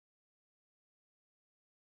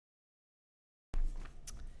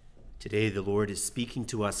Today the Lord is speaking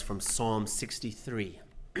to us from Psalm 63.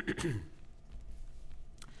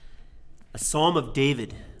 A psalm of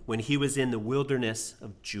David when he was in the wilderness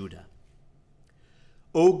of Judah.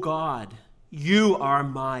 O God, you are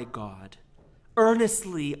my God.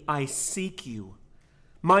 Earnestly I seek you.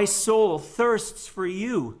 My soul thirsts for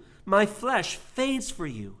you. My flesh faints for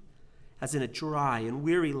you, as in a dry and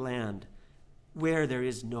weary land where there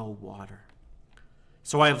is no water.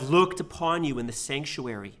 So I have looked upon you in the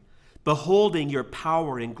sanctuary, beholding your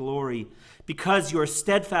power and glory. Because your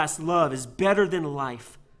steadfast love is better than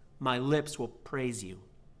life, my lips will praise you.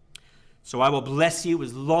 So I will bless you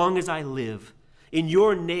as long as I live. In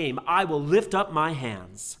your name I will lift up my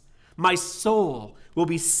hands. My soul will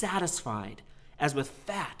be satisfied as with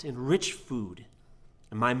fat and rich food,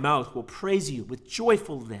 and my mouth will praise you with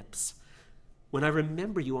joyful lips when I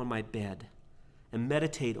remember you on my bed and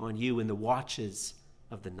meditate on you in the watches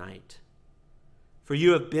of the night. For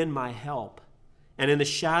you have been my help, and in the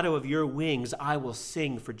shadow of your wings I will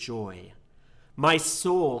sing for joy. My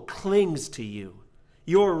soul clings to you.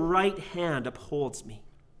 Your right hand upholds me.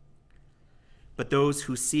 But those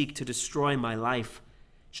who seek to destroy my life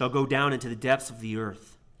shall go down into the depths of the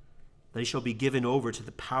earth. They shall be given over to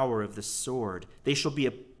the power of the sword. They shall be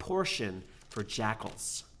a portion for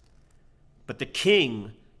jackals. But the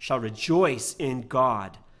king shall rejoice in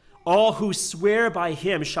God. All who swear by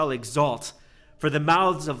him shall exult, for the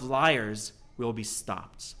mouths of liars will be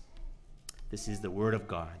stopped. This is the word of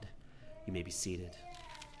God. You may be seated.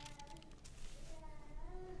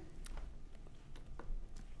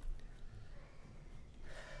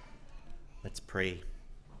 Let's pray.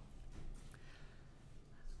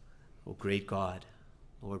 Oh, great God,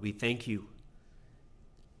 Lord, we thank you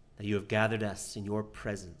that you have gathered us in your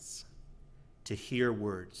presence to hear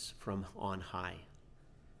words from on high.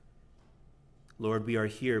 Lord, we are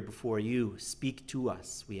here before you. Speak to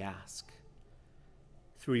us, we ask,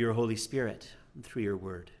 through your Holy Spirit and through your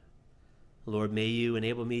word. Lord, may you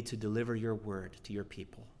enable me to deliver your word to your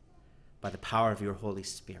people by the power of your Holy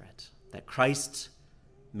Spirit, that Christ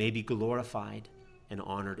may be glorified and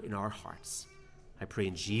honored in our hearts. I pray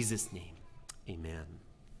in Jesus' name, amen.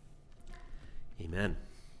 Amen.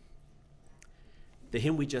 The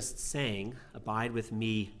hymn we just sang, Abide With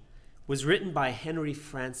Me, was written by Henry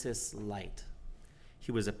Francis Lyte.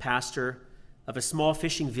 He was a pastor of a small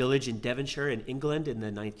fishing village in Devonshire in England in the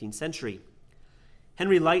 19th century.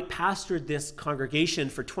 Henry Lyte pastored this congregation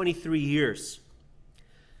for 23 years.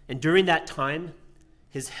 And during that time,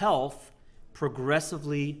 his health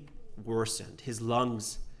progressively worsened. His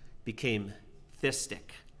lungs became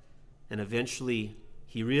cystic. And eventually,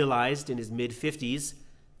 he realized in his mid-50s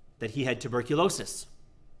that he had tuberculosis.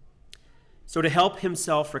 So to help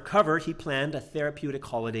himself recover, he planned a therapeutic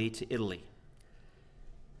holiday to Italy.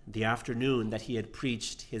 The afternoon that he had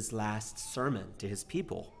preached his last sermon to his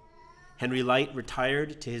people, Henry Lyte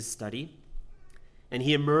retired to his study, and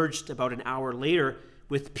he emerged about an hour later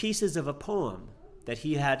with pieces of a poem that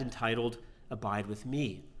he had entitled Abide With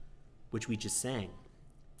Me, which we just sang.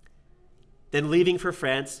 Then leaving for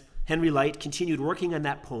France, Henry Lyte continued working on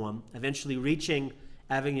that poem, eventually reaching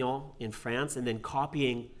Avignon in France, and then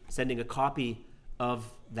sending a copy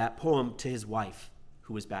of that poem to his wife,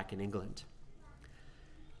 who was back in England.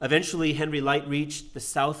 Eventually, Henry Lyte reached the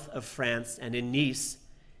south of France, and in Nice,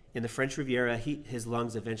 in the French Riviera, his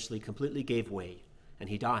lungs eventually completely gave way, and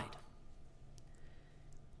he died.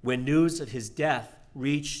 When news of his death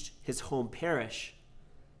reached his home parish,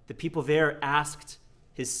 the people there asked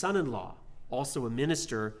his son-in-law, also a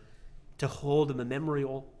minister, to hold a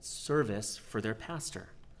memorial service for their pastor.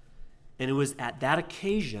 And it was at that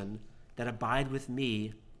occasion that Abide With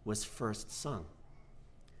Me was first sung.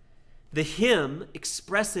 The hymn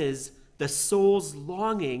expresses the soul's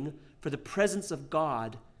longing for the presence of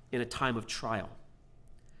God in a time of trial.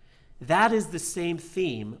 That is the same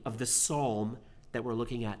theme of the psalm that we're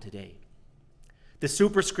looking at today. The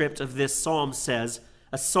superscript of this psalm says,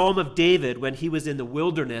 a psalm of David when he was in the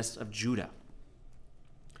wilderness of Judah.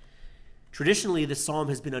 Traditionally, the psalm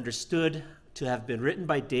has been understood to have been written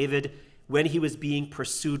by David when he was being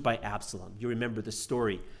pursued by Absalom. You remember the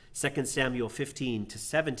story, 2 Samuel 15 to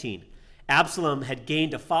 17. Absalom had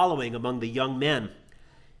gained a following among the young men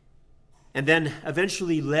and then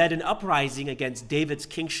eventually led an uprising against David's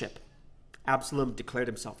kingship. Absalom declared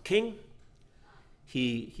himself king.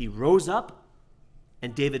 He rose up,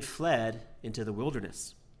 and David fled into the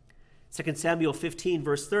wilderness. 2 Samuel 15,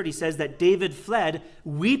 verse 30 says that David fled,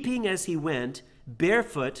 weeping as he went,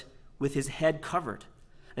 barefoot with his head covered.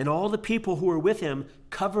 And all the people who were with him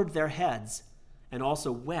covered their heads and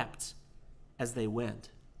also wept as they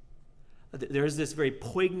went. There is this very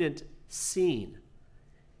poignant scene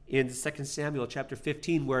in 2 Samuel chapter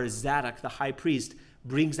 15, where Zadok, the high priest,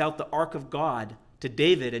 brings out the ark of God to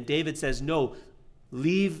David, and David says, no,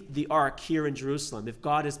 leave the ark here in Jerusalem. If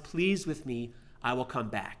God is pleased with me, I will come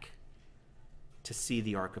back to see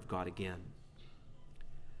the ark of God again.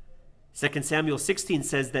 2 Samuel 16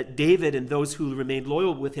 says that David and those who remained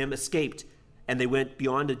loyal with him escaped, and they went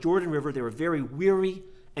beyond the Jordan River. They were very weary,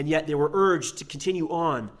 and yet they were urged to continue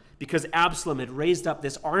on because Absalom had raised up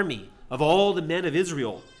this army of all the men of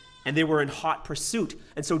Israel, and they were in hot pursuit.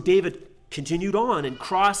 And so David continued on and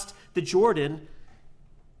crossed the Jordan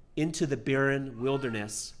into the barren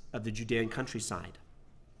wilderness of the Judean countryside.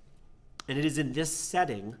 And it is in this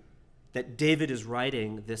setting that David is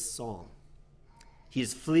writing this psalm. He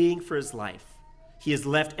is fleeing for his life. He has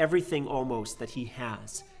left everything almost that he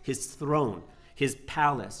has, his throne, his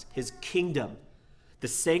palace, his kingdom, the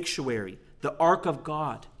sanctuary, the ark of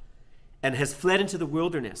God, and has fled into the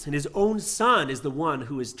wilderness. And his own son is the one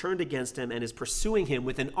who is turned against him and is pursuing him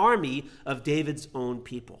with an army of David's own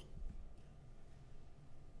people.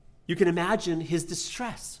 You can imagine his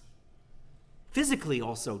distress. Physically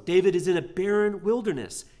also, David is in a barren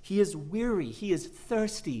wilderness. He is weary. He is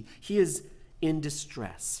thirsty. He is in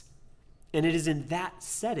distress. And it is in that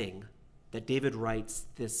setting that David writes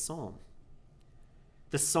this psalm.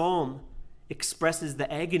 The psalm expresses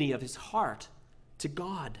the agony of his heart to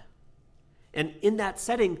God. And in that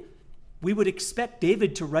setting, we would expect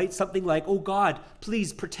David to write something like, oh God,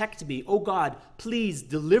 please protect me. Oh God, please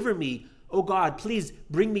deliver me. Oh God, please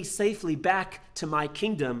bring me safely back to my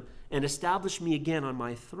kingdom and establish me again on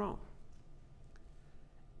my throne.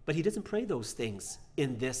 But he doesn't pray those things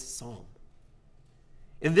in this psalm.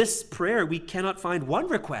 In this prayer, we cannot find one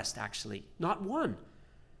request, actually, not one.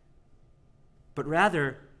 But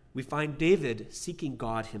rather, we find David seeking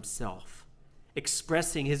God himself,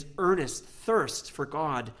 expressing his earnest thirst for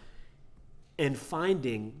God and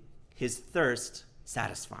finding his thirst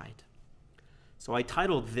satisfied. So I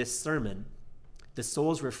titled this sermon, The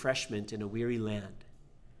Soul's Refreshment in a Weary Land.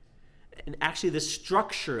 And actually, the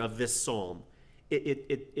structure of this psalm,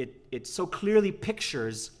 it so clearly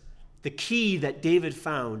pictures the key that David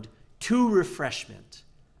found to refreshment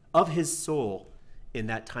of his soul in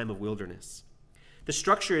that time of wilderness. The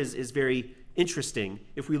structure is very interesting.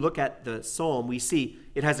 If we look at the psalm, we see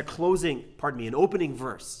it has an opening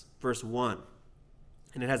verse, verse 1.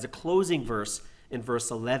 And it has a closing verse in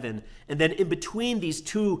verse 11. And then in between these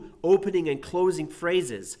two opening and closing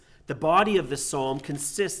phrases, the body of the psalm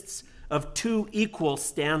consists of two equal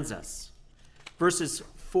stanzas. Verses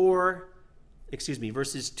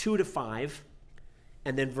 2 to 5,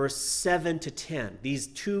 and then verse 7 to 10. These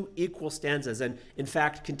two equal stanzas, and in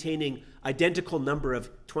fact containing identical number of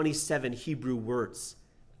 27 Hebrew words.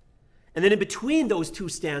 And then in between those two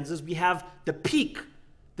stanzas, we have the peak,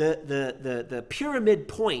 the pyramid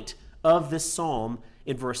point of the psalm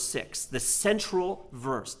in verse 6, the central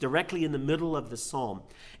verse, directly in the middle of the psalm.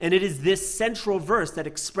 And it is this central verse that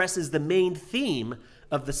expresses the main theme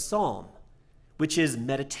of the psalm, which is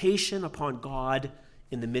meditation upon God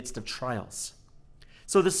in the midst of trials.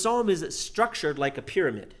 So the psalm is structured like a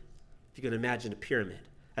pyramid, if you can imagine a pyramid.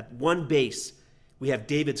 At one base, we have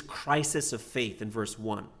David's crisis of faith in verse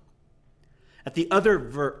 1. At the other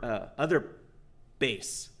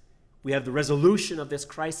base, we have the resolution of this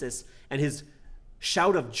crisis and his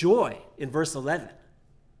shout of joy in verse 11.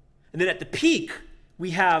 And then at the peak,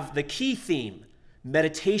 we have the key theme,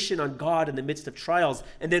 meditation on God in the midst of trials.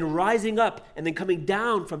 And then rising up and then coming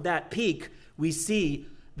down from that peak, we see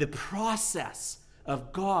the process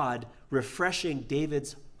of God refreshing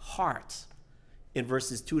David's heart in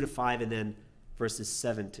verses 2 to 5 and then verses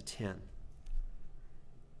 7 to 10.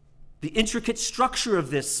 The intricate structure of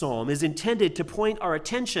this psalm is intended to point our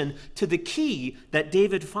attention to the key that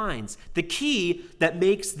David finds, the key that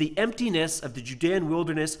makes the emptiness of the Judean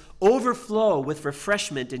wilderness overflow with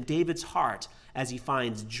refreshment in David's heart as he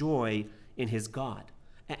finds joy in his God.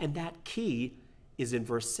 And that key is in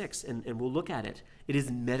verse 6, and we'll look at it. It is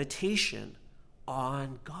meditation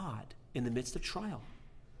on God in the midst of trial.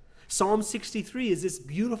 Psalm 63 is this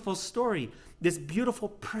beautiful story, this beautiful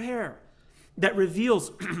prayer that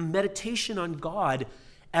reveals meditation on God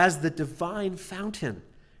as the divine fountain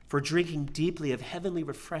for drinking deeply of heavenly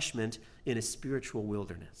refreshment in a spiritual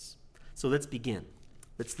wilderness. So let's begin.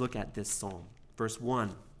 Let's look at this psalm. Verse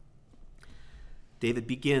 1. David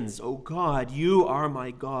begins, "O God, you are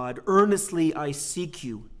my God. Earnestly I seek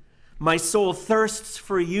you. My soul thirsts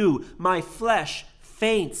for you. My flesh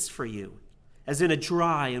faints for you, as in a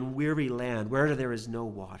dry and weary land where there is no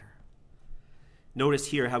water." Notice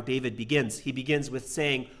here how David begins. He begins with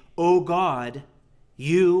saying, "O God,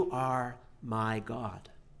 you are my God."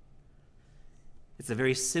 It's a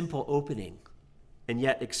very simple opening, and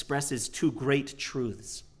yet expresses two great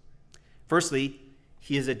truths. Firstly,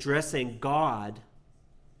 he is addressing God,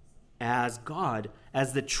 as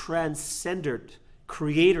the transcendent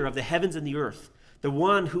creator of the heavens and the earth, the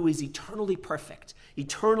one who is eternally perfect,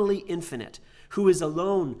 eternally infinite, who is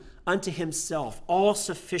alone unto himself,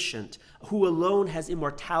 all-sufficient, who alone has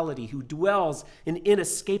immortality, who dwells in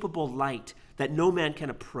inescapable light that no man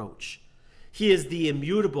can approach. He is the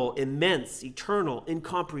immutable, immense, eternal,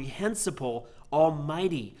 incomprehensible,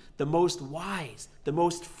 almighty, the most wise, the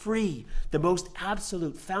most free, the most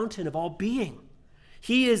absolute fountain of all being.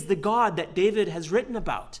 He is the God that David has written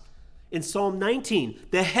about in Psalm 19.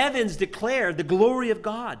 The heavens declare the glory of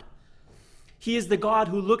God. He is the God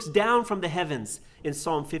who looks down from the heavens in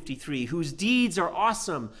Psalm 53, whose deeds are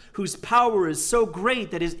awesome, whose power is so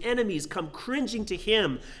great that his enemies come cringing to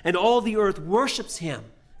him, and all the earth worships him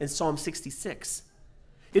in Psalm 66.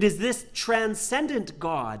 It is this transcendent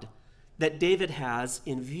God that David has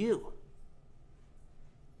in view.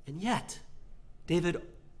 And yet, David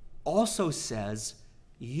also says,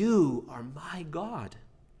 "You are my God."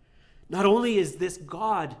 Not only is this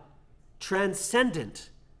God transcendent,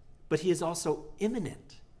 but he is also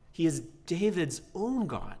immanent. He is David's own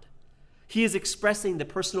God. He is expressing the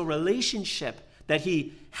personal relationship that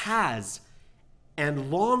he has and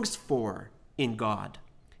longs for in God.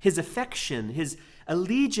 His affection, his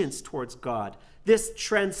allegiance towards God. This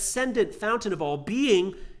transcendent fountain of all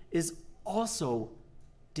being is also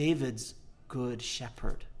David's good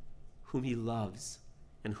shepherd, whom he loves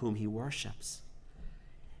and whom he worships.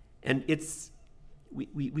 And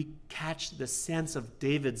we catch the sense of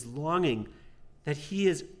David's longing that he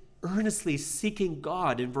is earnestly seeking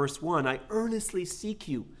God in verse 1. I earnestly seek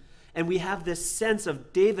you. And we have this sense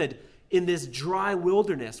of David in this dry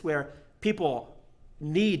wilderness where people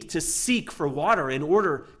need to seek for water in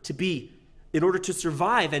order to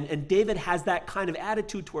survive. And David has that kind of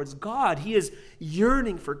attitude towards God. He is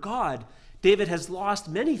yearning for God. David has lost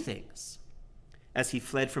many things as he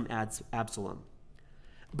fled from Absalom.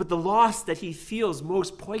 But the loss that he feels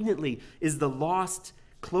most poignantly is the lost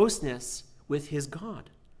closeness with his God.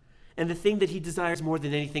 And the thing that he desires more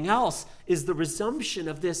than anything else is the resumption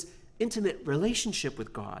of this intimate relationship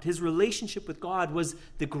with God. His relationship with God was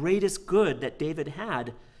the greatest good that David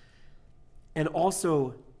had, and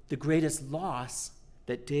also the greatest loss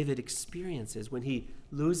that David experiences when he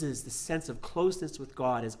loses the sense of closeness with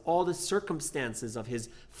God as all the circumstances of his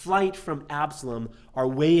flight from Absalom are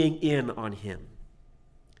weighing in on him.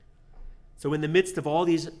 So in the midst of all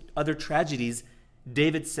these other tragedies,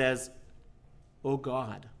 David says, "O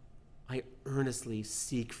God, I earnestly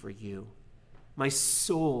seek for you. My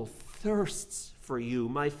soul thirsts for you.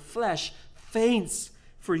 My flesh faints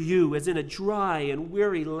for you, as in a dry and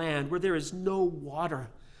weary land where there is no water."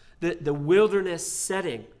 The wilderness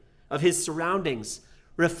setting of his surroundings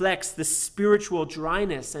reflects the spiritual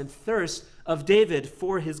dryness and thirst of David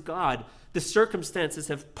for his God. The circumstances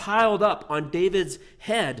have piled up on David's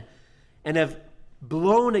head and have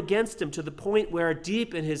blown against him to the point where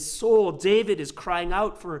deep in his soul, David is crying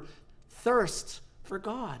out for thirst for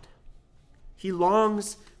God. He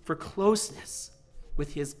longs for closeness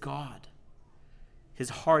with his God. His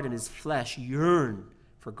heart and his flesh yearn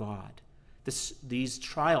for God. These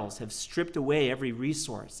trials have stripped away every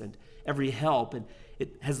resource and every help, and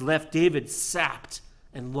it has left David sapped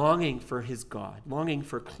and longing for his God, longing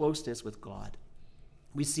for closeness with God.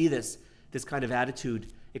 We see this kind of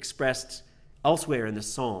attitude expressed elsewhere in the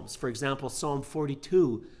Psalms. For example, Psalm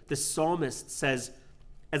 42, the psalmist says,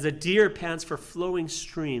 "As a deer pants for flowing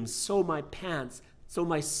streams, so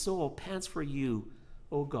my soul pants for you,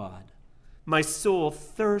 O God. My soul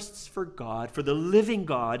thirsts for God, for the living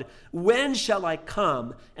God. When shall I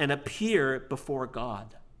come and appear before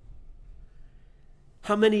God?"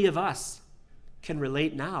 How many of us can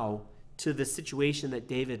relate now to the situation that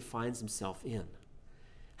David finds himself in?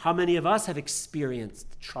 How many of us have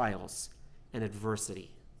experienced trials and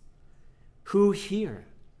adversity? Who here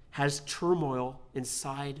has turmoil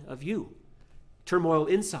inside of you? Turmoil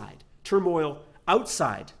inside, turmoil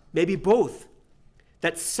outside, maybe both,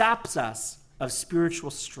 that saps us of spiritual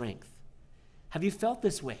strength. Have you felt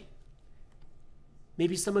this way?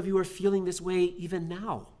 Maybe some of you are feeling this way even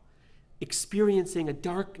now, experiencing a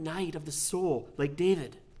dark night of the soul like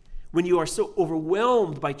David, when you are so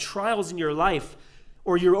overwhelmed by trials in your life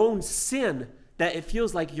or your own sin that it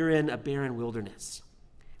feels like you're in a barren wilderness,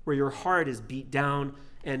 where your heart is beat down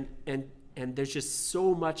and there's just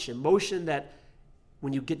so much emotion that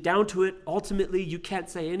when you get down to it, ultimately you can't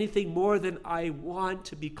say anything more than, "I want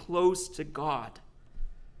to be close to God."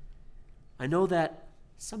 I know that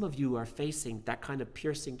some of you are facing that kind of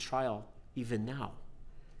piercing trial even now.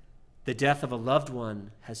 The death of a loved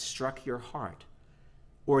one has struck your heart,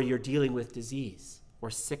 or you're dealing with disease or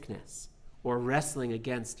sickness or wrestling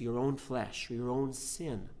against your own flesh or your own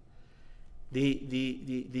sin.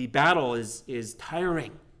 The battle is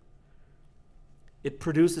tiring. It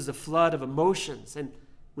produces a flood of emotions, and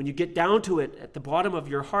when you get down to it, at the bottom of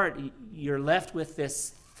your heart, you're left with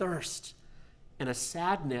this thirst and a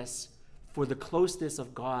sadness for the closeness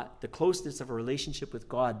of God, the closeness of a relationship with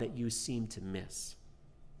God that you seem to miss.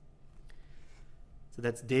 So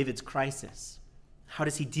that's David's crisis. How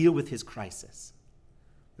does he deal with his crisis?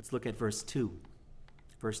 Let's look at verse 2.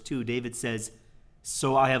 Verse 2, David says,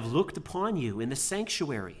 "So I have looked upon you in the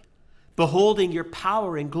sanctuary, beholding your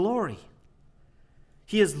power and glory."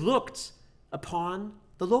 He has looked upon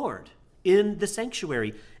the Lord in the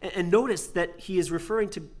sanctuary. And notice that he is referring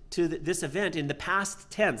to this event in the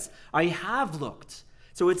past tense. I have looked.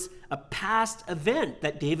 So it's a past event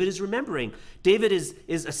that David is remembering. David is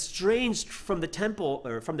estranged from the temple,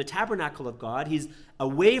 or from the tabernacle of God. He's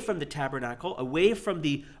away from the tabernacle, away from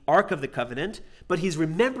the Ark of the Covenant, but he's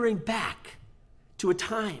remembering back to a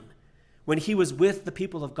time when he was with the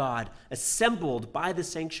people of God, assembled by the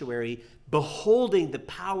sanctuary, beholding the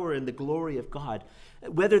power and the glory of God.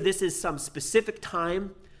 Whether this is some specific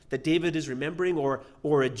time that David is remembering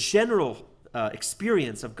or a general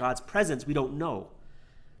experience of God's presence, we don't know.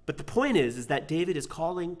 But the point is that David is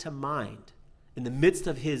calling to mind, in the midst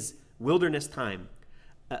of his wilderness time,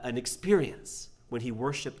 an experience when he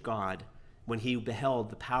worshiped God, when he beheld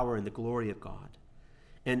the power and the glory of God.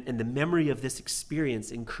 And the memory of this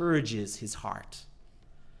experience encourages his heart.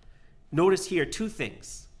 Notice here two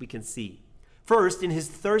things we can see. First, in his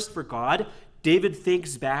thirst for God, David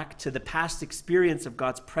thinks back to the past experience of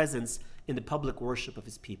God's presence in the public worship of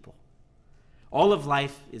his people. All of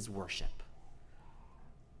life is worship.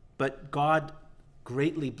 But God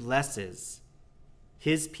greatly blesses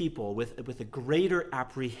his people with a greater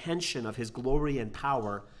apprehension of his glory and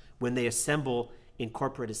power when they assemble in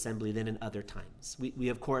corporate assembly than in other times. We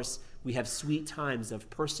of course, we have sweet times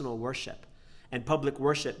of personal worship, and public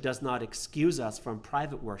worship does not excuse us from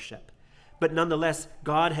private worship. But nonetheless,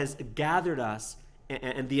 God has gathered us,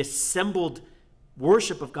 and the assembled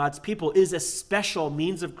worship of God's people is a special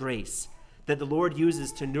means of grace that the Lord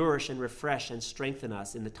uses to nourish and refresh and strengthen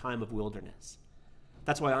us in the time of wilderness.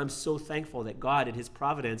 That's why I'm so thankful that God, in his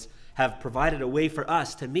providence, have provided a way for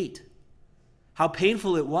us to meet. How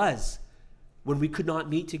painful it was when we could not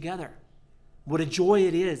meet together. What a joy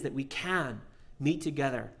it is that we can meet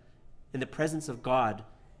together in the presence of God,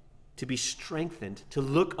 to be strengthened, to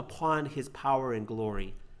look upon his power and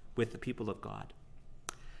glory with the people of God.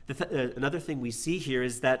 Another thing we see here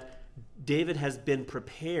is that David has been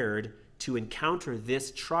prepared to encounter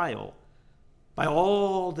this trial by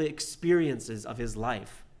all the experiences of his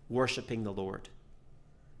life worshiping the Lord.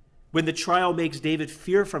 When the trial makes David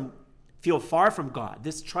feel far from God,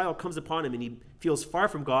 this trial comes upon him and he feels far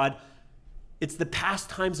from God, it's the past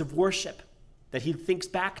times of worship that he thinks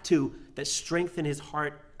back to that strengthen his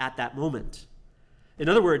heart at that moment. In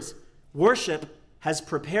other words, worship has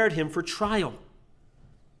prepared him for trial.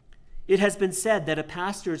 It has been said that a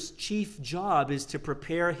pastor's chief job is to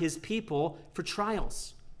prepare his people for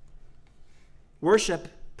trials. Worship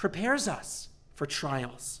prepares us for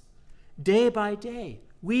trials. Day by day,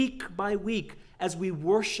 week by week, as we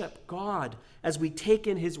worship God, as we take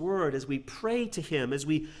in his word, as we pray to him, as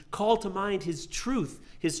we call to mind his truth,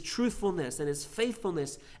 his truthfulness, and his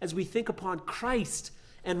faithfulness, as we think upon Christ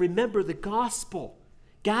and remember the gospel,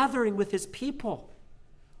 gathering with his people.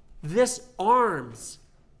 This arms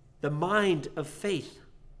the mind of faith.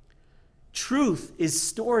 Truth is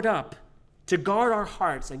stored up to guard our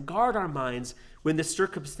hearts and guard our minds when the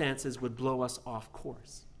circumstances would blow us off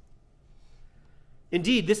course.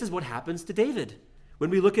 Indeed, this is what happens to David.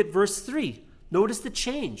 When we look at verse 3, notice the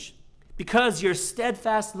change. Because your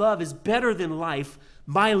steadfast love is better than life,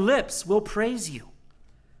 my lips will praise you.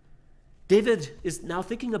 David is now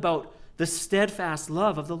thinking about the steadfast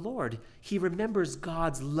love of the Lord. He remembers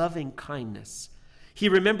God's loving kindness. He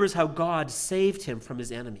remembers how God saved him from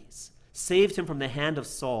his enemies, saved him from the hand of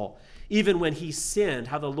Saul. Even when he sinned,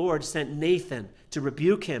 how the Lord sent Nathan to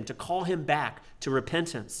rebuke him, to call him back to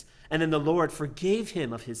repentance. And then the Lord forgave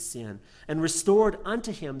him of his sin and restored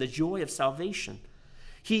unto him the joy of salvation.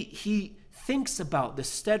 He thinks about the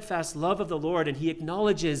steadfast love of the Lord, and he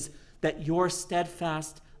acknowledges that your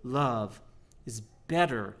steadfast love is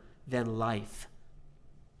better than life.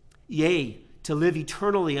 Yea, to live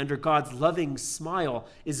eternally under God's loving smile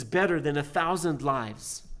is better than 1,000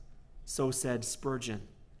 lives. So said Spurgeon.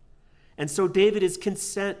 And so David is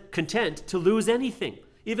content to lose anything,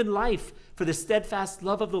 even life, for the steadfast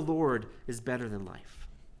love of the Lord is better than life.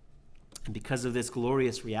 And because of this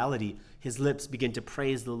glorious reality, his lips begin to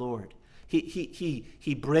praise the Lord.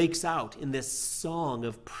 He breaks out in this song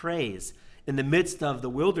of praise in the midst of the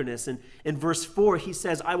wilderness. And in verse 4, he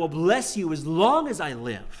says, I will bless you as long as I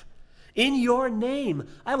live. In your name,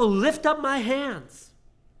 I will lift up my hands.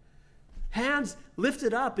 Hands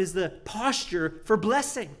lifted up is the posture for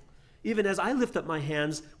blessing, even as I lift up my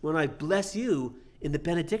hands when I bless you in the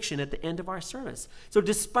benediction at the end of our service. So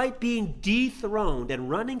despite being dethroned and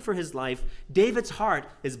running for his life, David's heart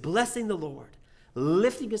is blessing the Lord,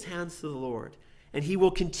 lifting his hands to the Lord, and he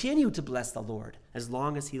will continue to bless the Lord as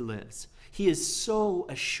long as he lives. He is so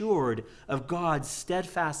assured of God's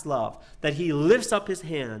steadfast love that he lifts up his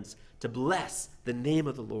hands to bless the name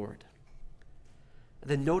of the Lord. And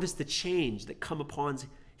then notice the change that come upon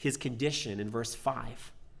his condition in verse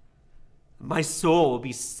 5. My soul will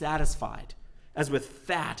be satisfied as with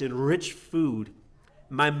fat and rich food.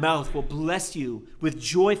 My mouth will bless you with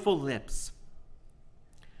joyful lips.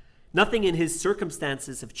 Nothing in his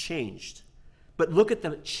circumstances have changed, but look at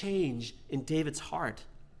the change in David's heart.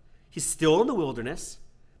 He's still in the wilderness,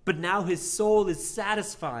 but now his soul is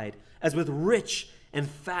satisfied as with rich and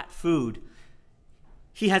fat food.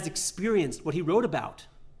 He has experienced what he wrote about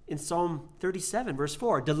in Psalm 37, verse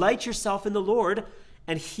 4. Delight yourself in the Lord,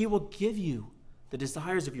 and he will give you the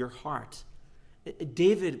desires of your heart.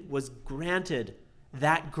 David was granted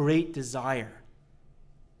that great desire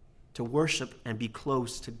to worship and be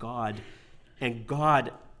close to God, and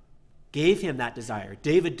God gave him that desire.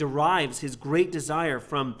 David derives his great desire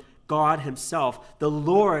from God himself. The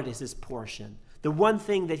Lord is his portion. The one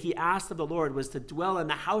thing that he asked of the Lord was to dwell in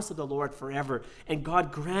the house of the Lord forever, and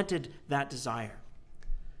God granted that desire.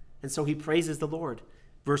 And so he praises the Lord.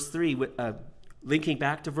 Verse 3, linking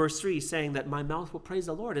back to verse 3, saying that my mouth will praise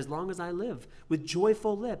the Lord as long as I live with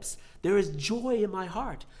joyful lips. There is joy in my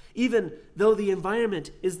heart, even though the environment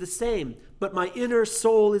is the same, but my inner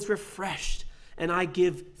soul is refreshed, and I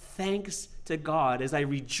give thanks to God as I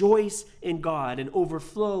rejoice in God and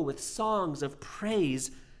overflow with songs of praise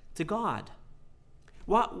to God.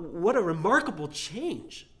 What a remarkable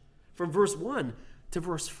change from verse 1 to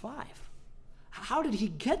verse 5. How did he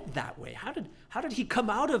get that way? How did he come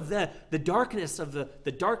out of the darkness of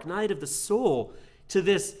the dark night of the soul to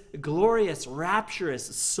this glorious,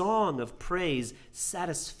 rapturous song of praise,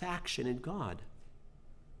 satisfaction in God?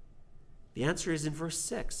 The answer is in verse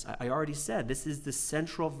 6. I already said this is the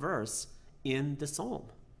central verse in the psalm.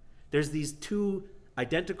 There's these two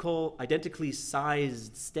identically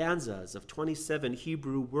sized stanzas of 27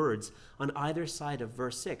 Hebrew words on either side of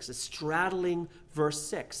verse 6, a straddling verse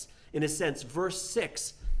 6. In a sense, verse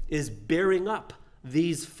 6 is bearing up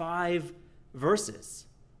these 5 verses,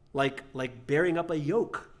 like bearing up a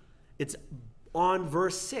yoke. It's on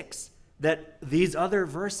verse 6 that these other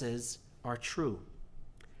verses are true.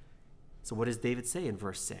 So what does David say in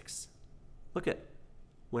verse 6? Look at,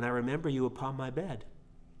 when I remember you upon my bed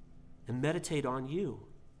and meditate on you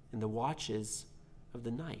in the watches of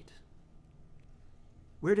the night.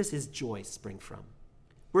 Where does his joy spring from?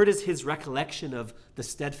 Where does his recollection of the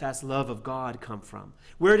steadfast love of God come from?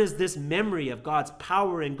 Where does this memory of God's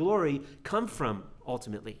power and glory come from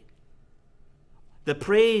ultimately? The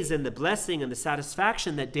praise and the blessing and the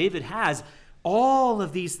satisfaction that David has, all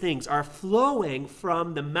of these things are flowing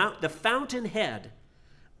from the fountainhead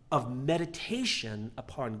of meditation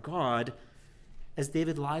upon God as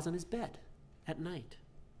David lies on his bed at night.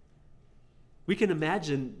 We can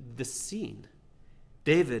imagine the scene.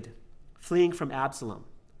 David fleeing from Absalom,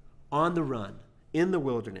 on the run, in the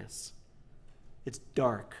wilderness. It's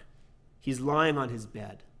dark. He's lying on his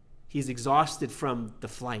bed. He's exhausted from the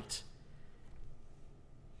flight.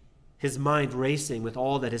 His mind racing with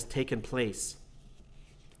all that has taken place.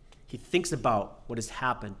 He thinks about what has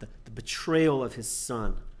happened, the betrayal of his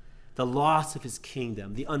son, the loss of his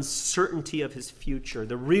kingdom, the uncertainty of his future,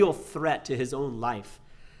 the real threat to his own life.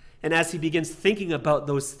 And as he begins thinking about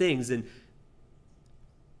those things and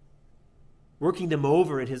working them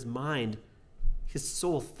over in his mind, his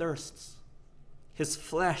soul thirsts. His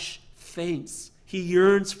flesh faints. He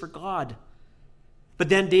yearns for God. But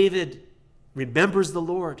then David remembers the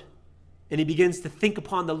Lord, and he begins to think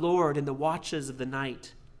upon the Lord in the watches of the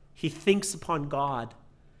night. He thinks upon God.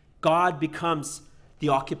 God becomes the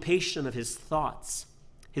occupation of his thoughts,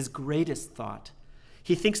 his greatest thought.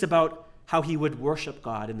 He thinks about how he would worship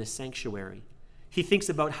God in the sanctuary. He thinks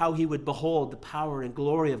about how he would behold the power and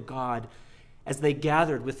glory of God as they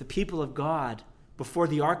gathered with the people of God before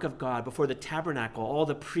the ark of God, before the tabernacle, all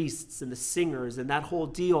the priests and the singers and that whole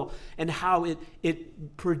deal, and how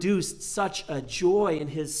it produced such a joy in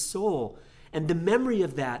his soul. And the memory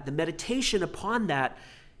of that, the meditation upon that,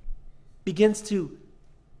 begins to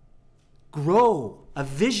grow a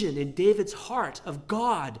vision in David's heart of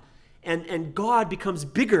God. And God becomes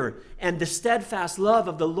bigger, and the steadfast love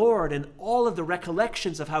of the Lord and all of the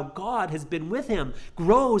recollections of how God has been with him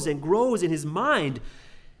grows and grows in his mind.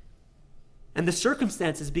 And the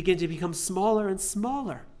circumstances begin to become smaller and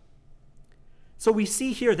smaller. So we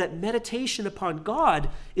see here that meditation upon God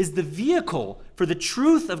is the vehicle for the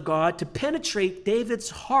truth of God to penetrate David's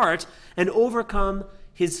heart and overcome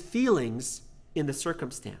his feelings in the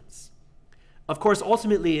circumstance. Of course,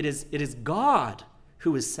 ultimately it is God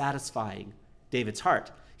who is satisfying David's heart.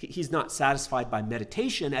 He's not satisfied by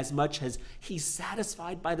meditation as much as he's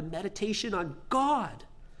satisfied by the meditation on God.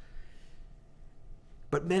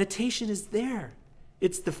 But meditation is there.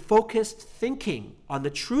 It's the focused thinking on the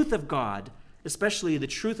truth of God, especially the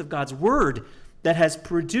truth of God's word, that has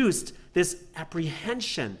produced this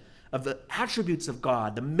apprehension of the attributes of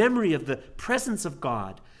God, the memory of the presence of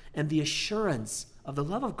God, and the assurance of the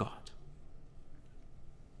love of God.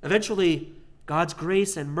 Eventually, God's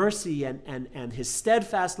grace and mercy and his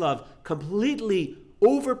steadfast love completely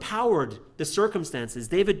overpowered the circumstances.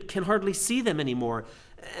 David can hardly see them anymore.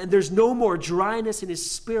 And there's no more dryness in his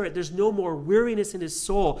spirit. There's no more weariness in his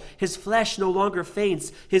soul. His flesh no longer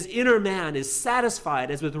faints. His inner man is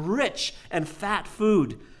satisfied as with rich and fat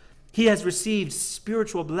food. He has received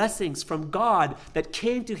spiritual blessings from God that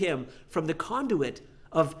came to him from the conduit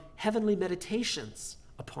of heavenly meditations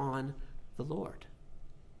upon the Lord.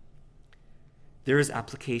 There is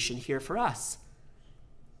application here for us.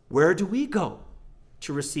 Where do we go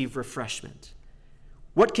to receive refreshment?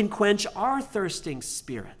 What can quench our thirsting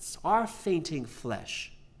spirits, our fainting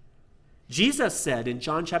flesh? Jesus said in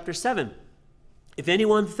John chapter 7, "If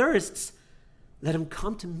anyone thirsts, let him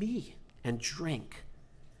come to me and drink.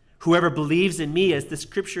 Whoever believes in me, as the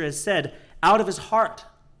scripture has said, out of his heart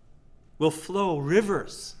will flow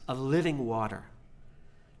rivers of living water."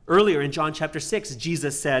 Earlier in John chapter 6,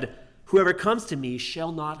 Jesus said, "Whoever comes to me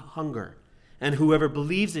shall not hunger, and whoever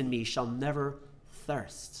believes in me shall never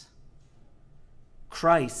thirst."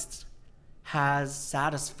 Christ has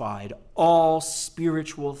satisfied all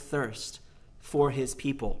spiritual thirst for his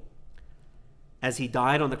people as he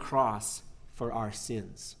died on the cross for our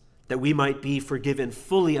sins, that we might be forgiven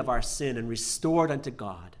fully of our sin and restored unto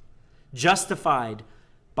God, justified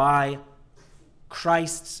by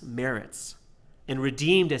Christ's merits, and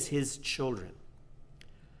redeemed as his children.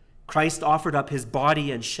 Christ offered up his body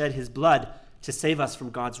and shed his blood to save us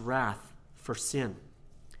from God's wrath for sin.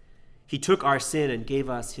 He took our sin and gave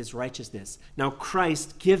us his righteousness. Now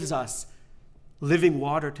Christ gives us living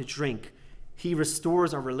water to drink. He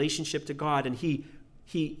restores our relationship to God, and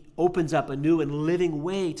he opens up a new and living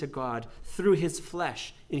way to God through his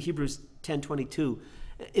flesh in Hebrews 10:22.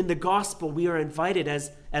 In the gospel, we are invited,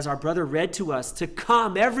 as our brother read to us, to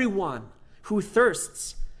come, everyone who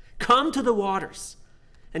thirsts, come to the waters.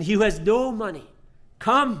 And he who has no money,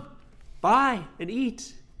 come, buy and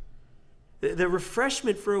eat. The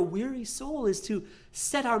refreshment for a weary soul is to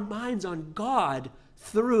set our minds on God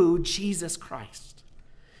through Jesus Christ.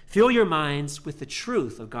 Fill your minds with the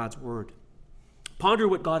truth of God's word. Ponder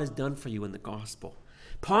what God has done for you in the gospel.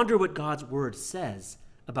 Ponder what God's word says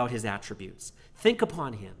about his attributes. Think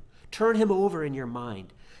upon him. Turn him over in your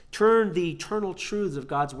mind. Turn the eternal truths of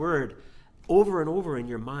God's word over and over in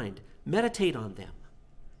your mind. Meditate on them.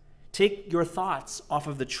 Take your thoughts off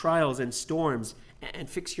of the trials and storms and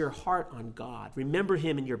fix your heart on God. Remember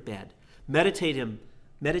him in your bed. Meditate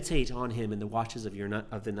on him in the watches of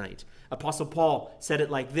the night. Apostle Paul said it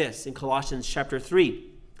like this in Colossians chapter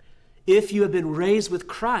 3. "If you have been raised with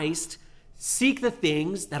Christ, seek the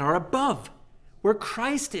things that are above, where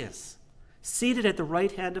Christ is, seated at the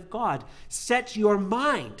right hand of God. Set your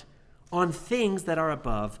mind on things that are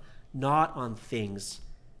above, not on things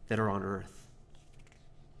that are on earth."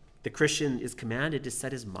 The Christian is commanded to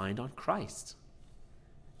set his mind on Christ.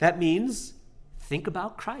 That means think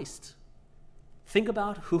about Christ. Think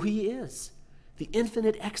about who he is, the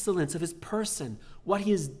infinite excellence of his person, what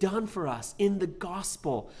he has done for us in the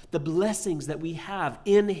gospel, the blessings that we have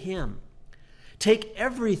in him. Take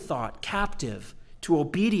every thought captive to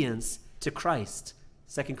obedience to Christ,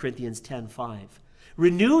 2 Corinthians 10:5.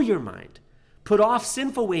 Renew your mind. Put off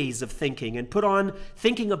sinful ways of thinking and put on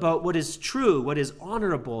thinking about what is true, what is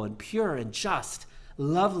honorable and pure and just,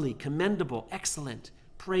 lovely, commendable, excellent,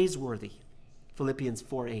 praiseworthy. Philippians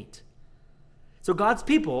 4:8. So God's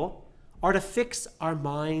people are to fix our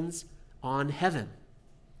minds on heaven.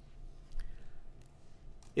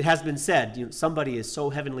 It has been said, somebody is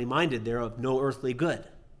so heavenly minded, they're of no earthly good.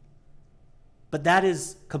 But that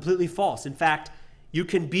is completely false. In fact, You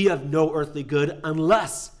can be of no earthly good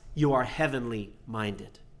unless you are heavenly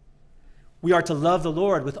minded. We are to love the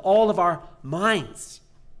Lord with all of our minds.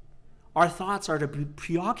 Our thoughts are to be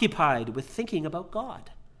preoccupied with thinking about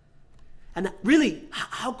God. And really,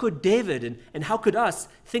 how could David and how could us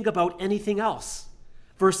think about anything else?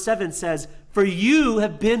 Verse 7 says, "For you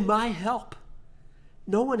have been my help."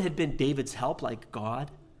 No one had been David's help like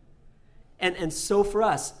God. And so for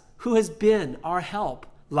us, who has been our help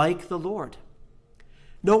like the Lord?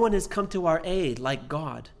 No one has come to our aid like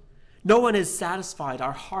God. No one has satisfied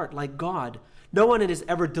our heart like God. No one has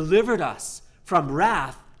ever delivered us from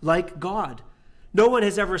wrath like God. No one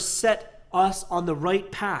has ever set us on the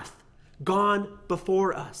right path, gone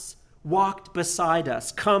before us, walked beside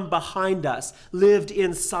us, come behind us, lived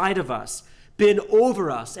inside of us, been over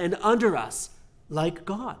us and under us like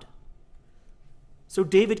God. So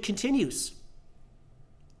David continues,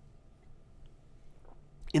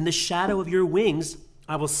 "In the shadow of your wings,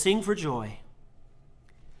 I will sing for joy."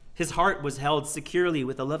 His heart was held securely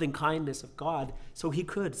with the loving kindness of God, so he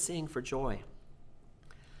could sing for joy.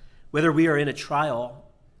 Whether we are in a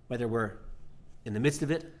trial, whether we're in the midst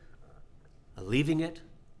of it, leaving it,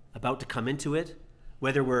 about to come into it,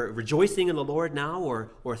 whether we're rejoicing in the Lord now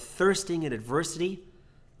or thirsting in adversity,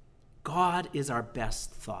 God is our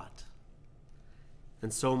best thought.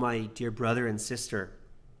 And so, my dear brother and sister,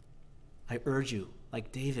 I urge you,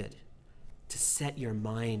 like David, to set your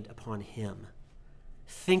mind upon him.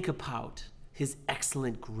 Think about his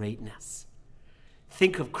excellent greatness.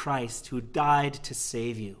 Think of Christ who died to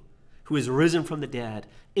save you, who is risen from the dead,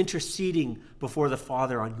 interceding before the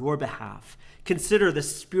Father on your behalf. Consider the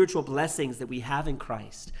spiritual blessings that we have in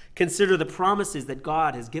Christ. Consider the promises that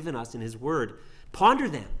God has given us in his word. Ponder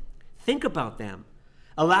them. Think about them.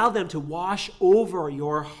 Allow them to wash over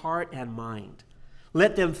your heart and mind.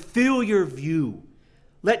 Let them fill your view.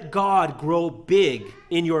 Let God grow big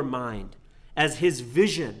in your mind as his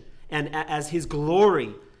vision and as his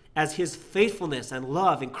glory, as his faithfulness and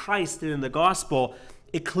love in Christ and in the gospel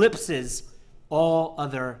eclipses all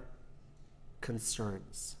other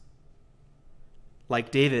concerns.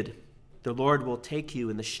 Like David, the Lord will take you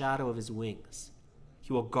in the shadow of his wings.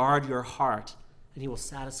 He will guard your heart and he will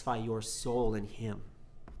satisfy your soul in him.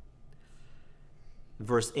 In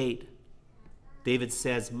verse 8, David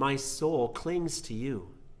says, "My soul clings to you.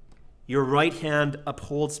 Your right hand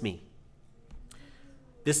upholds me."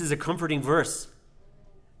 This is a comforting verse.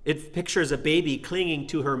 It pictures a baby clinging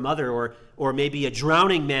to her mother, or maybe a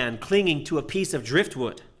drowning man clinging to a piece of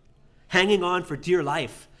driftwood, hanging on for dear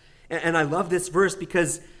life. And I love this verse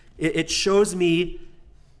because it shows me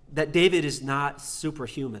that David is not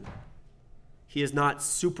superhuman. He is not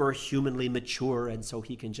superhumanly mature, and so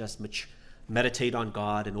he can just meditate on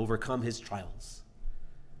God and overcome his trials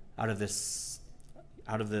out of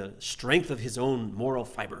the strength of his own moral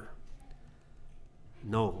fiber.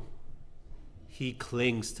 No, he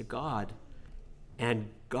clings to God, and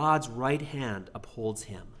God's right hand upholds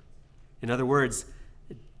him. In other words,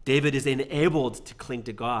 David is enabled to cling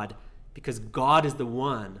to God because God is the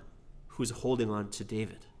one who's holding on to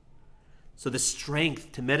David. So the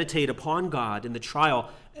strength to meditate upon God in the trial,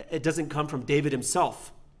 it doesn't come from David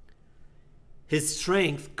himself. His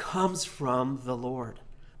strength comes from the Lord.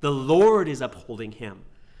 The Lord is upholding him.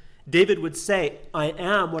 David would say, "I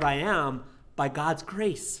am what I am by God's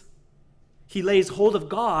grace." He lays hold of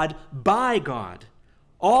God by God.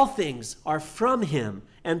 All things are from him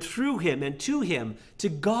and through him and to him. To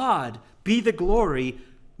God be the glory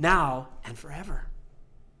now and forever.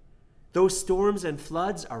 Though storms and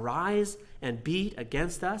floods arise and beat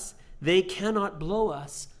against us, they cannot blow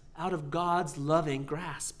us out of God's loving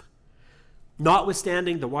grasp.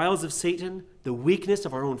 Notwithstanding the wiles of Satan, the weakness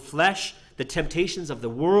of our own flesh, the temptations of the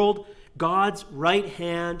world, God's right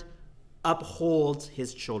hand upholds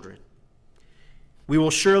his children. We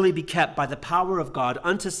will surely be kept by the power of God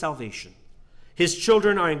unto salvation. His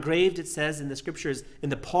children are engraved, it says in the scriptures, in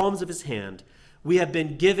the palms of his hand. We have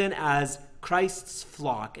been given as Christ's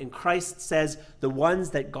flock, and Christ says, the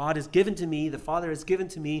ones that God has given to me, the Father has given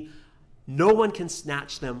to me, no one can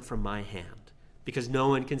snatch them from my hand, because no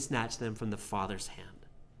one can snatch them from the Father's hand.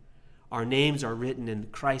 Our names are written in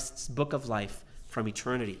Christ's book of life from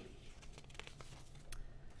eternity.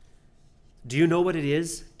 Do you know what it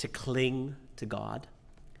is to cling to God?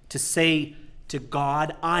 To say to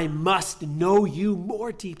God, I must know you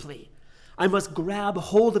more deeply. I must grab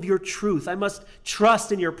hold of your truth. I must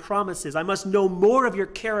trust in your promises. I must know more of your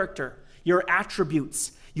character, your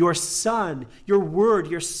attributes, your Son, your word,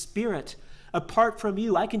 your Spirit. Apart from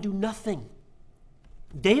you, I can do nothing.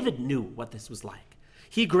 David knew what this was like.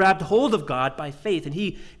 He grabbed hold of God by faith, and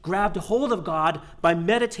he grabbed hold of God by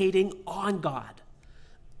meditating on God.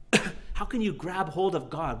 How can you grab hold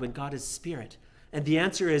of God when God is spirit? And the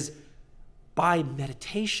answer is by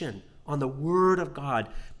meditation on the word of God.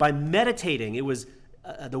 By meditating, it was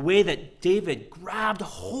the way that David grabbed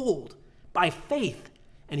hold by faith,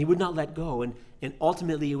 and he would not let go. And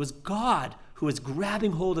ultimately, it was God who was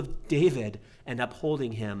grabbing hold of David and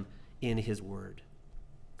upholding him in his word.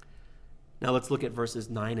 Now let's look at verses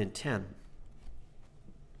 9 and 10.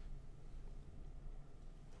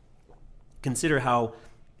 Consider how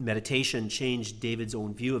meditation changed David's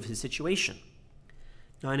own view of his situation.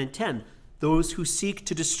 9 and 10, those who seek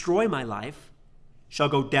to destroy my life shall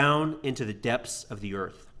go down into the depths of the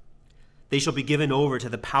earth. They shall be given over to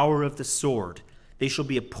the power of the sword. They shall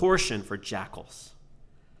be a portion for jackals.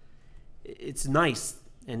 It's nice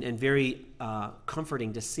and very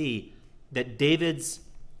comforting to see that David's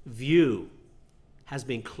view has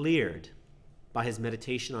been cleared by his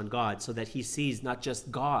meditation on God, so that he sees not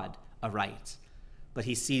just God aright, but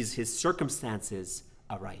he sees his circumstances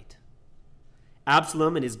aright.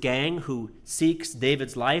 Absalom and his gang, who seeks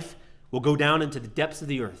David's life, will go down into the depths of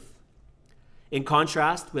the earth. In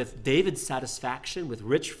contrast with David's satisfaction with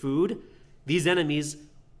rich food, these enemies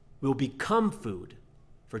will become food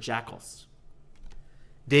for jackals.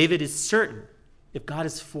 David is certain, if God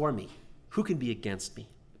is for me, who can be against me?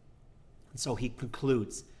 And so he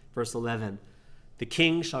concludes, verse 11, the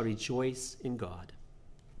king shall rejoice in God.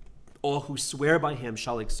 All who swear by him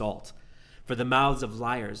shall exalt, for the mouths of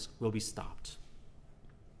liars will be stopped.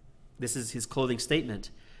 This is his closing statement,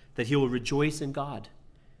 that he will rejoice in God.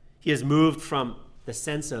 He has moved from the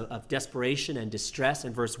sense of desperation and distress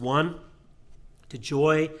in verse 1 to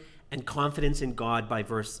joy and confidence in God by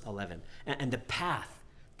verse 11. And the path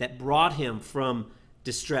that brought him from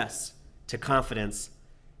distress to confidence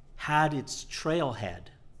had its trailhead,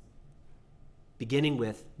 beginning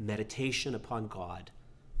with meditation upon God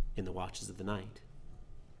in the watches of the night.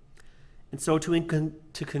 And so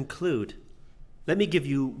to conclude, let me give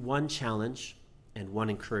you one challenge and one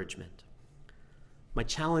encouragement. My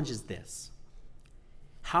challenge is this: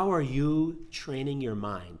 how are you training your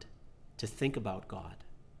mind to think about God?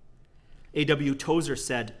 A.W. Tozer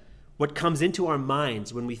said, what comes into our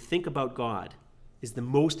minds when we think about God is the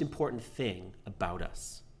most important thing about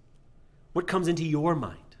us. What comes into your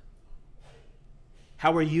mind?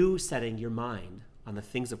 How are you setting your mind on the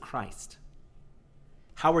things of Christ?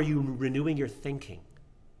 How are you renewing your thinking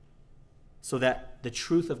so that the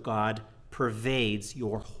truth of God pervades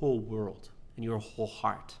your whole world and your whole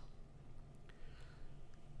heart?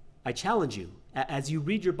 I challenge you, as you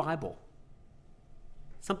read your Bible,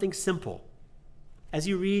 something simple. As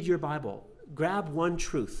you read your Bible, grab one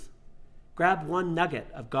truth, grab one nugget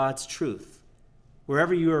of God's truth,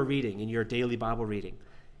 wherever you are reading in your daily Bible reading,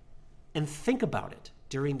 and think about it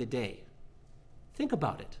during the day. Think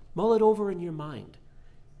about it. Mull it over in your mind.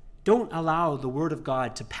 Don't allow the Word of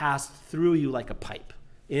God to pass through you like a pipe,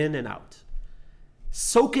 in and out.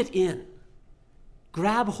 Soak it in.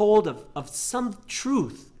 Grab hold of some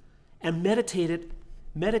truth and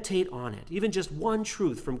meditate on it, even just one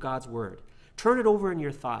truth from God's Word. Turn it over in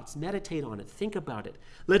your thoughts. Meditate on it. Think about it.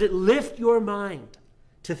 Let it lift your mind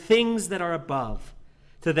to things that are above,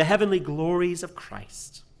 to the heavenly glories of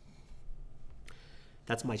Christ.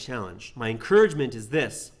 That's my challenge. My encouragement is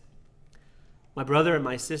this: my brother and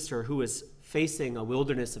my sister who is facing a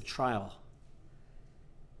wilderness of trial,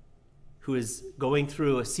 who is going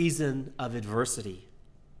through a season of adversity,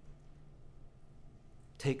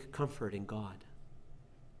 take comfort in God.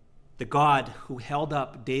 The God who held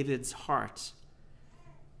up David's heart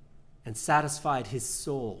and satisfied his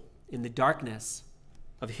soul in the darkness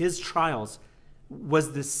of his trials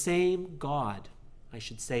was the same God,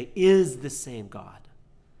 is the same God,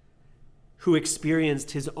 who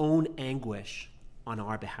experienced his own anguish on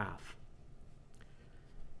our behalf.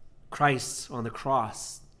 Christ on the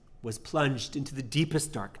cross was plunged into the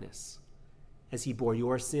deepest darkness as he bore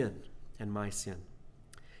your sin and my sin.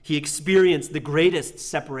 He experienced the greatest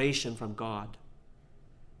separation from God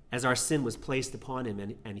as our sin was placed upon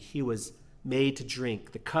him, and he was made to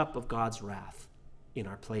drink the cup of God's wrath in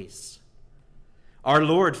our place. Our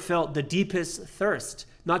Lord felt the deepest thirst,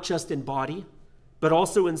 not just in body, but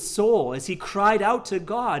also in soul, as he cried out to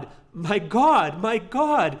God, my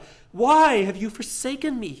God, why have you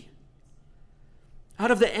forsaken me?" Out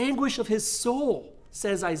of the anguish of his soul,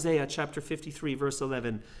 says Isaiah chapter 53, verse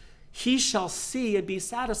 11, he shall see and be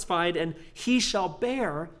satisfied, and he shall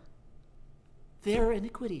bear their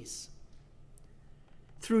iniquities.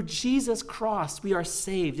 Through Jesus' cross, we are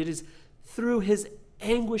saved. It is through his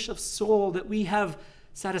anguish of soul that we have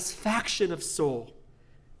satisfaction of soul.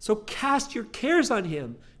 So cast your cares on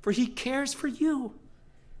him, for he cares for you.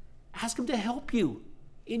 Ask him to help you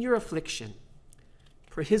in your affliction,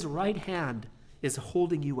 for his right hand is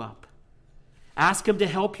holding you up. Ask him to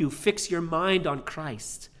help you fix your mind on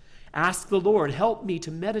Christ. Ask the Lord, help me to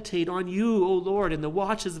meditate on you, O Lord, in the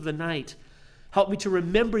watches of the night. Help me to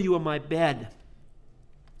remember you on my bed,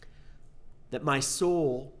 that my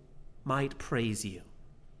soul might praise you.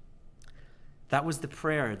 That was the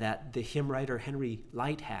prayer that the hymn writer Henry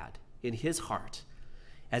Light had in his heart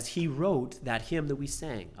as he wrote that hymn that we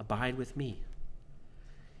sang, Abide With Me.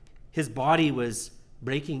 His body was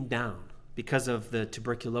breaking down because of the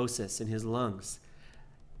tuberculosis in his lungs.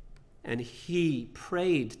 And he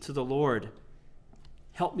prayed to the Lord,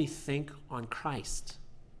 help me think on Christ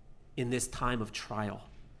in this time of trial.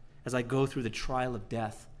 As I go through the trial of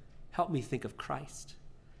death, help me think of Christ.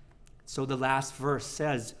 So the last verse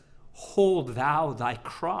says, hold thou thy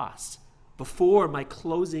cross before my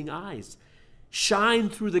closing eyes. Shine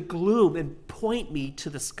through the gloom and point me to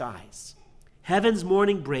the skies. Heaven's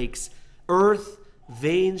morning breaks, earth,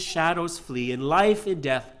 vain shadows flee, and life and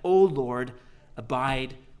death, O Lord,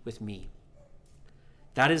 abide with me.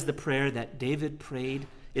 That is the prayer that David prayed.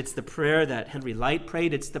 It's the prayer that Henry Light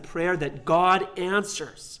prayed. It's the prayer that God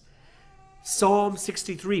answers. Psalm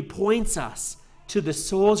 63 points us to the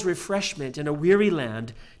soul's refreshment in a weary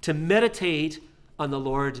land to meditate on the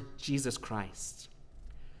Lord Jesus Christ.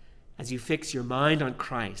 As you fix your mind on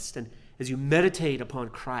Christ and as you meditate upon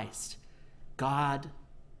Christ, God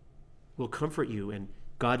will comfort you and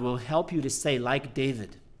God will help you to say, like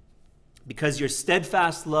David, because your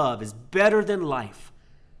steadfast love is better than life,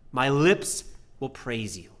 my lips will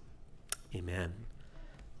praise you. Amen.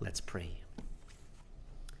 Let's pray.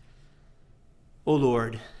 O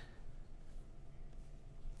Lord,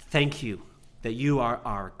 thank you that you are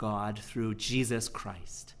our God through Jesus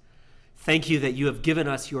Christ. Thank you that you have given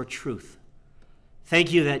us your truth.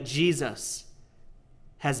 Thank you that Jesus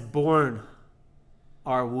has borne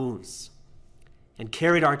our wounds and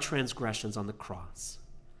carried our transgressions on the cross.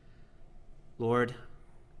 Lord,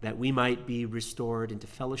 that we might be restored into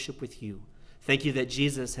fellowship with you. Thank you that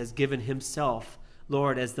Jesus has given himself,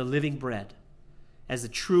 Lord, as the living bread, as the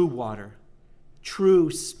true water,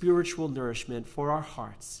 true spiritual nourishment for our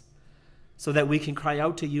hearts, so that we can cry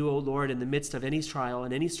out to you, O Lord, in the midst of any trial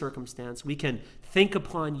and any circumstance. We can think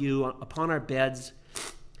upon you, upon our beds,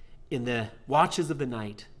 in the watches of the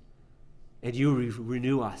night, and you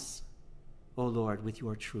renew us, O Lord, with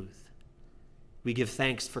your truth. We give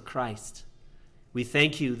thanks for Christ. We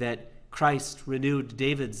thank you that Christ renewed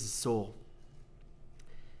David's soul.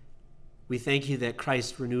 We thank you that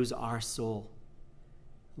Christ renews our soul.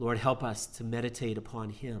 Lord, help us to meditate upon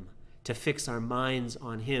him, to fix our minds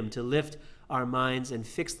on him, to lift our minds and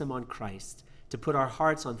fix them on Christ, to put our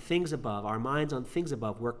hearts on things above, our minds on things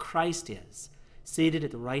above, where Christ is, seated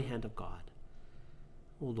at the right hand of God.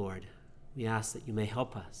 O Lord, we ask that you may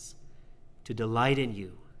help us to delight in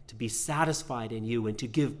you, to be satisfied in you, and to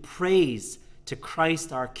give praise to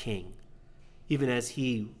Christ our King, even as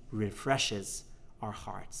he refreshes our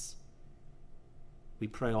hearts. We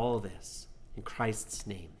pray all of this in Christ's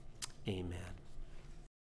name. Amen.